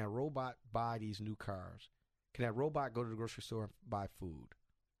 can that robot buy these new cars? Can that robot go to the grocery store and buy food?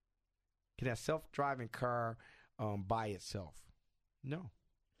 Can that self-driving car buy itself? No.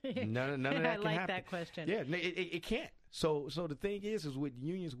 None of that can happen. I like that question. Yeah, it can't. So the thing is with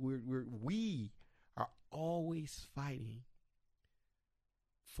unions, we are always fighting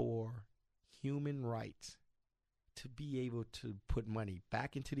for human rights to be able to put money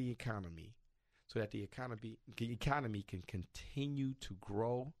back into the economy so that the economy can continue to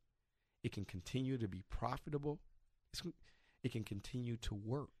grow. It can continue to be profitable. It can continue to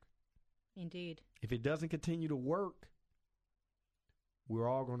work. Indeed. If it doesn't continue to work, we're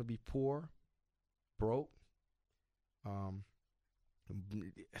all going to be poor, broke,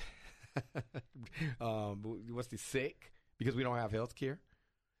 sick because we don't have health care,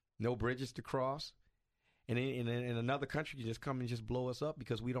 no bridges to cross. And in another country can just come and just blow us up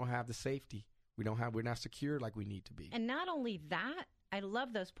because we don't have the safety. We're not secure like we need to be. And not only that, I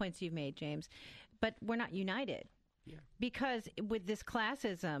love those points you've made, James, but we're not united. Yeah. Because with this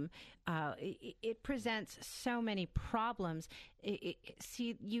classism, it presents so many problems.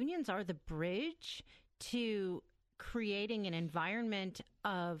 See, unions are the bridge to creating an environment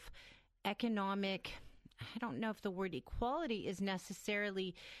of economic, I don't know if the word equality is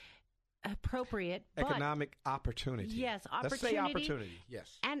necessarily appropriate. Economic opportunity. Yes, opportunity. Let's say opportunity,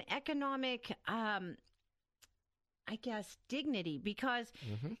 yes. And economic, dignity, because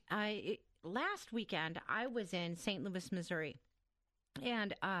last weekend I was in St. Louis, Missouri,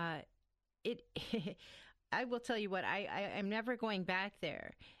 and I will tell you what, I'm never going back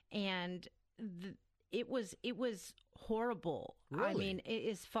there. And it was horrible. Really? I mean,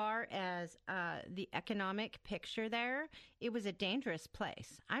 as far as the economic picture there, it was a dangerous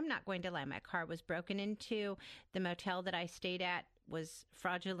place. I'm not going to lie. My car was broken into. The motel that I stayed at was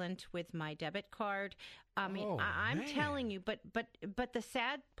fraudulent with my debit card. I mean, I'm telling you, but the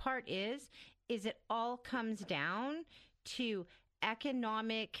sad part is it all comes down to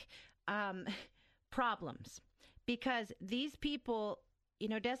economic problems, because these people,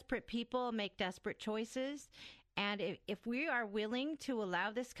 desperate people make desperate choices. And if we are willing to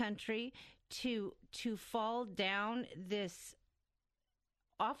allow this country to fall down this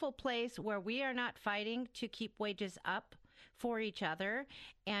awful place where we are not fighting to keep wages up for each other,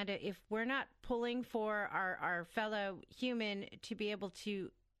 and if we're not pulling for our fellow human to be able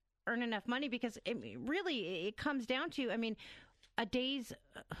to earn enough money, because it comes down to, a day's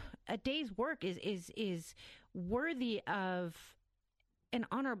work is worthy of an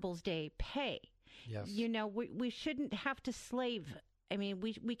honorable's day pay. Yes. We shouldn't have to slave.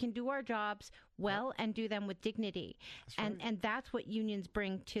 We can do our jobs well and do them with dignity. And that's what unions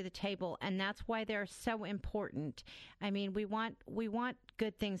bring to the table, and that's why they're so important. We want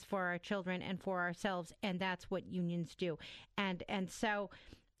good things for our children and for ourselves, and that's what unions do. And so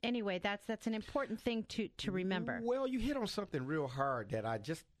anyway, that's an important thing to remember. Well, you hit on something real hard that I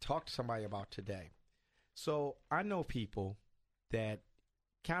just talked to somebody about today. So I know people that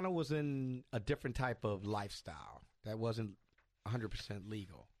kind of was in a different type of lifestyle that wasn't 100%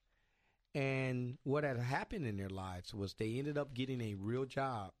 legal. And what had happened in their lives was they ended up getting a real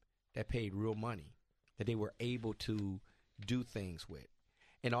job that paid real money, that they were able to do things with.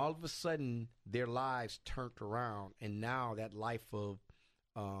 And all of a sudden, their lives turned around, and now that life of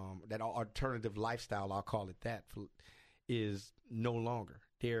that alternative lifestyle, I'll call it that, is no longer.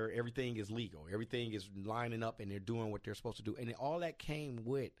 Everything is legal. Everything is lining up, and they're doing what they're supposed to do. And all that came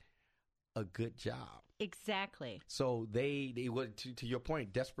with a good job. Exactly. So they would, to your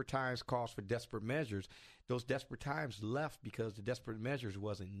point, desperate times calls for desperate measures. Those desperate times left because the desperate measures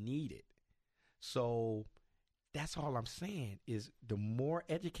wasn't needed. So that's all I'm saying is the more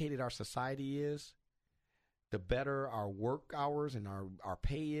educated our society is, the better our work hours and our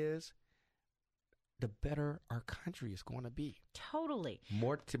pay is, the better our country is going to be. Totally.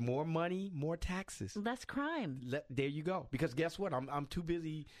 More money, more taxes. Less crime. There you go. Because guess what? I'm too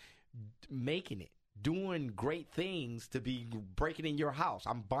busy making it, doing great things to be breaking in your house.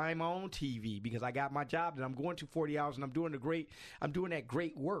 I'm buying my own TV because I got my job that I'm going to 40 hours and I'm doing that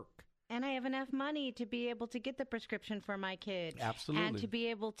great work. And I have enough money to be able to get the prescription for my kid. Absolutely. And to be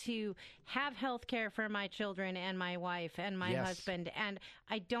able to have health care for my children and my wife and my husband. And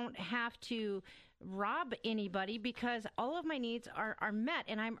I don't have to rob anybody because all of my needs are met,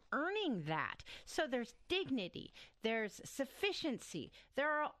 and I'm earning that. So there's dignity, there's sufficiency.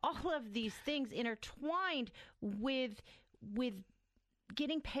 There are all of these things intertwined with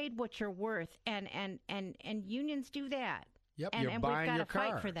getting paid what you're worth, and unions do that. Yep, and you're we've buying got your to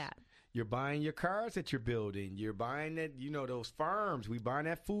fight cars. for that. You're buying your cars that you're building. You're buying that, those farms. We buying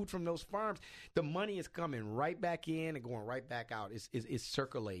that food from those farms. The money is coming right back in and going right back out. It's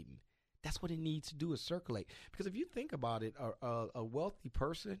circulating. That's what it needs to do, is circulate. Because if you think about it, a wealthy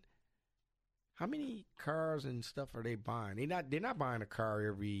person, how many cars and stuff are they buying? They're not buying a car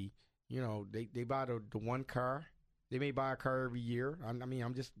every, they buy the one car. They may buy a car every year.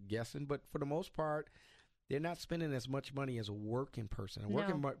 I'm just guessing, but for the most part, they're not spending as much money as a working person. A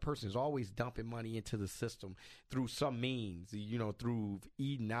working person is always dumping money into the system through some means, through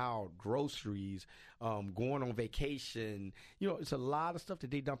eating out, groceries, going on vacation. It's a lot of stuff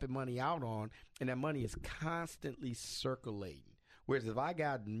that they dumping money out on, and that money is constantly circulating. Whereas if I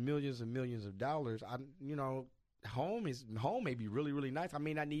got millions and millions of dollars, home may be really, really nice. I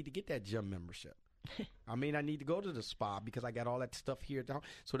may not need to get that gym membership. I mean, I need to go to the spa because I got all that stuff here at the home.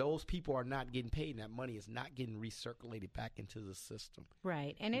 So those people are not getting paid, and that money is not getting recirculated back into the system.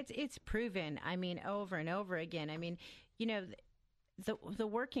 Right, and it's proven. Over and over again. The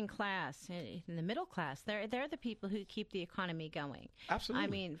working class and the middle class, they're the people who keep the economy going.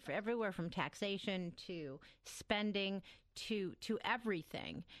 Absolutely. For everywhere from taxation to spending to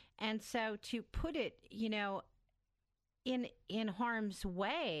everything, and so to put it, in harm's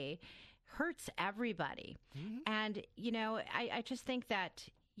way hurts everybody. Mm-hmm. And, I just think that,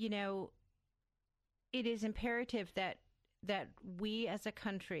 it is imperative that we as a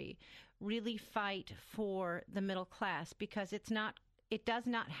country really fight for the middle class, because it does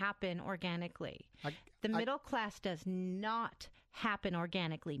not happen organically. The middle class does not happen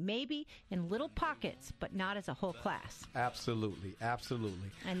organically. Maybe in little pockets, but not as a whole class. Absolutely.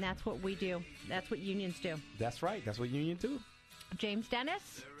 Absolutely. And that's what we do. That's what unions do. That's right. That's what unions do. James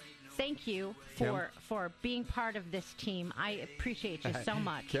Dennis, thank you for being part of this team. I appreciate you so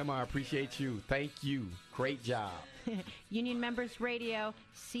much. Kim, I appreciate you. Thank you. Great job. Union Members Radio.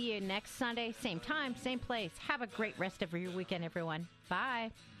 See you next Sunday, same time, same place. Have a great rest of your weekend, everyone.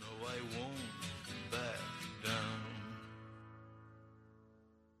 Bye. No, I won't back down.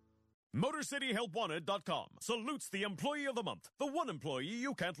 MotorCityHelpWanted.com salutes the employee of the month, the one employee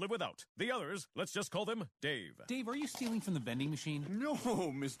you can't live without. The others, let's just call them Dave. Dave, are you stealing from the vending machine? No,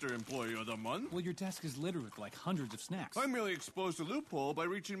 Mr. Employee of the Month. Well, your desk is littered with like hundreds of snacks. I merely exposed a loophole by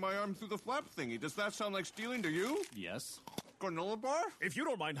reaching my arm through the flap thingy. Does that sound like stealing to you? Yes. Granola bar? If you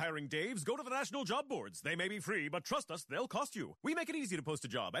don't mind hiring Daves, go to the National Job Boards. They may be free, but trust us, they'll cost you. We make it easy to post a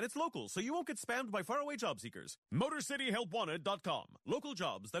job, and it's local, so you won't get spammed by faraway job seekers. MotorCityHelpWanted.com. Local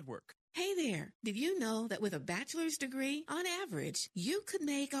jobs that work. Hey there. Did you know that with a bachelor's degree, on average, you could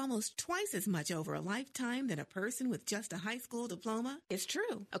make almost twice as much over a lifetime than a person with just a high school diploma? It's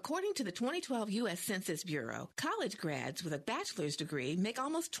true. According to the 2012 U.S. Census Bureau, college grads with a bachelor's degree make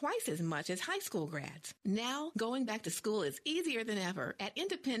almost twice as much as high school grads. Now, going back to school is easier than ever at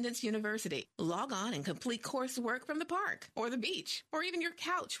Independence University. Log on and complete coursework from the park or the beach or even your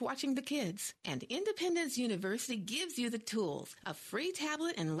couch watching the kids. And Independence University gives you the tools, a free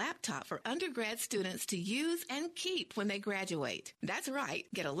tablet and laptop for undergrad students to use and keep when they graduate. That's right.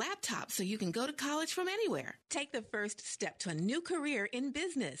 Get a laptop so you can go to college from anywhere. Take the first step to a new career in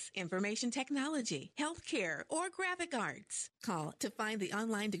business, information technology, healthcare, or graphic arts. Call to find the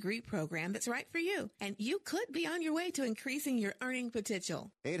online degree program that's right for you, and you could be on your way to increasing your earning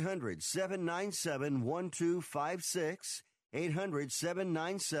potential. 800-797-1256.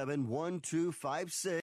 800-797-1256.